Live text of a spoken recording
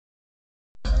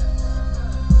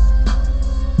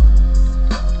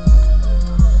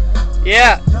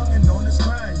Yeah.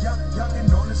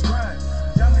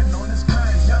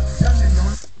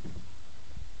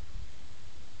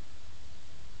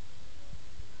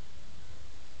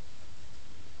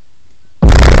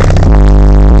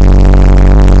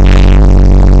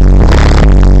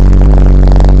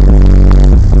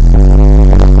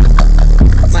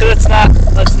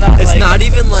 It's not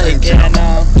even like yeah,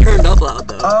 no. turned up loud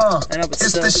though. I know, but It's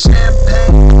still. the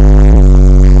champagne.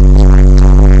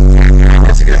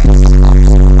 That's good.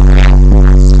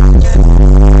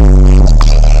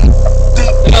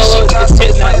 It's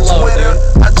hitting that low, dude.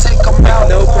 I take them out.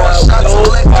 No problem. No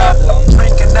problem.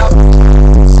 Drinking out.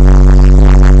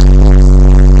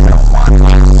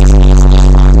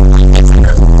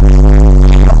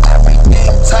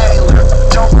 Everything Taylor.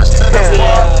 Jumpers to the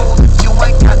wall. You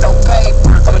ain't got no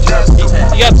paper.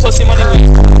 You got pussy money with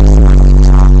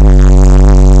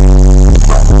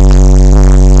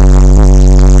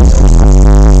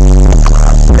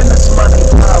business money.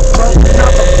 Broke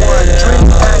another one. Drink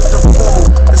back the fool.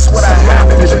 That's what I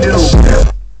happen to do.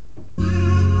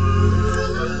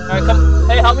 Alright, come.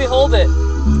 Hey, help me hold it.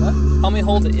 What? Help me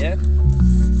hold it, yeah?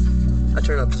 I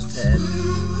turn up just a tad.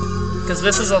 Because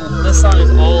this song is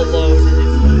all low,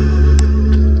 dude.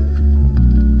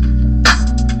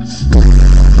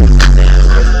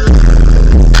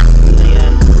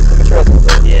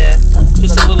 Yeah,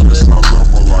 just a little bit.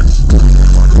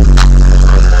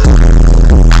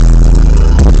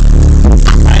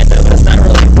 I know, but it's not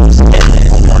really.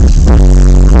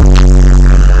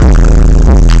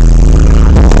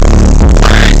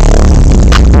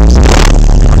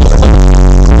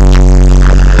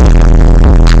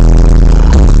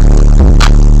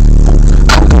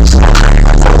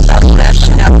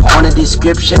 On a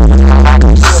description,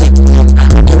 sick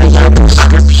in a young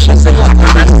description,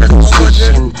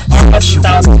 position, sexual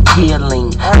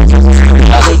healing,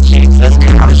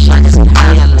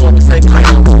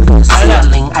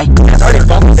 ceiling, I guess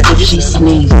if she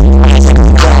sneezes,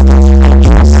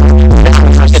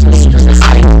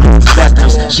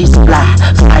 feathers, she's fly,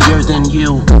 higher than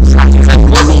you,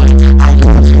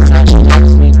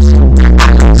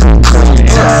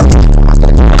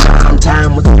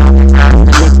 time with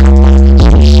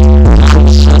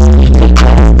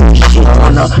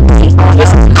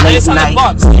Late night.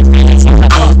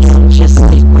 Just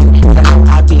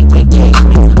I be with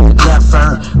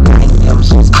never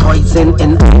she's poison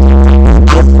and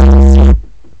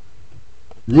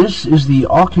This is the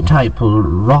archetypal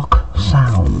rock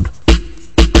sound.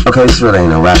 Okay, this really ain't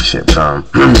no rap shit, but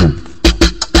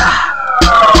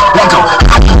let go.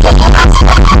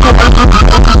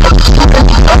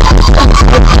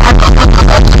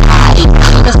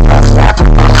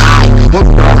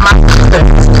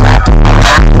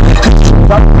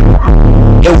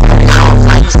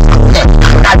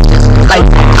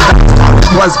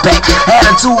 Was back,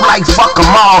 attitude like fuck them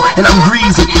all, and I'm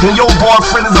greasy, and your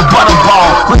boyfriend is a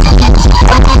butterball.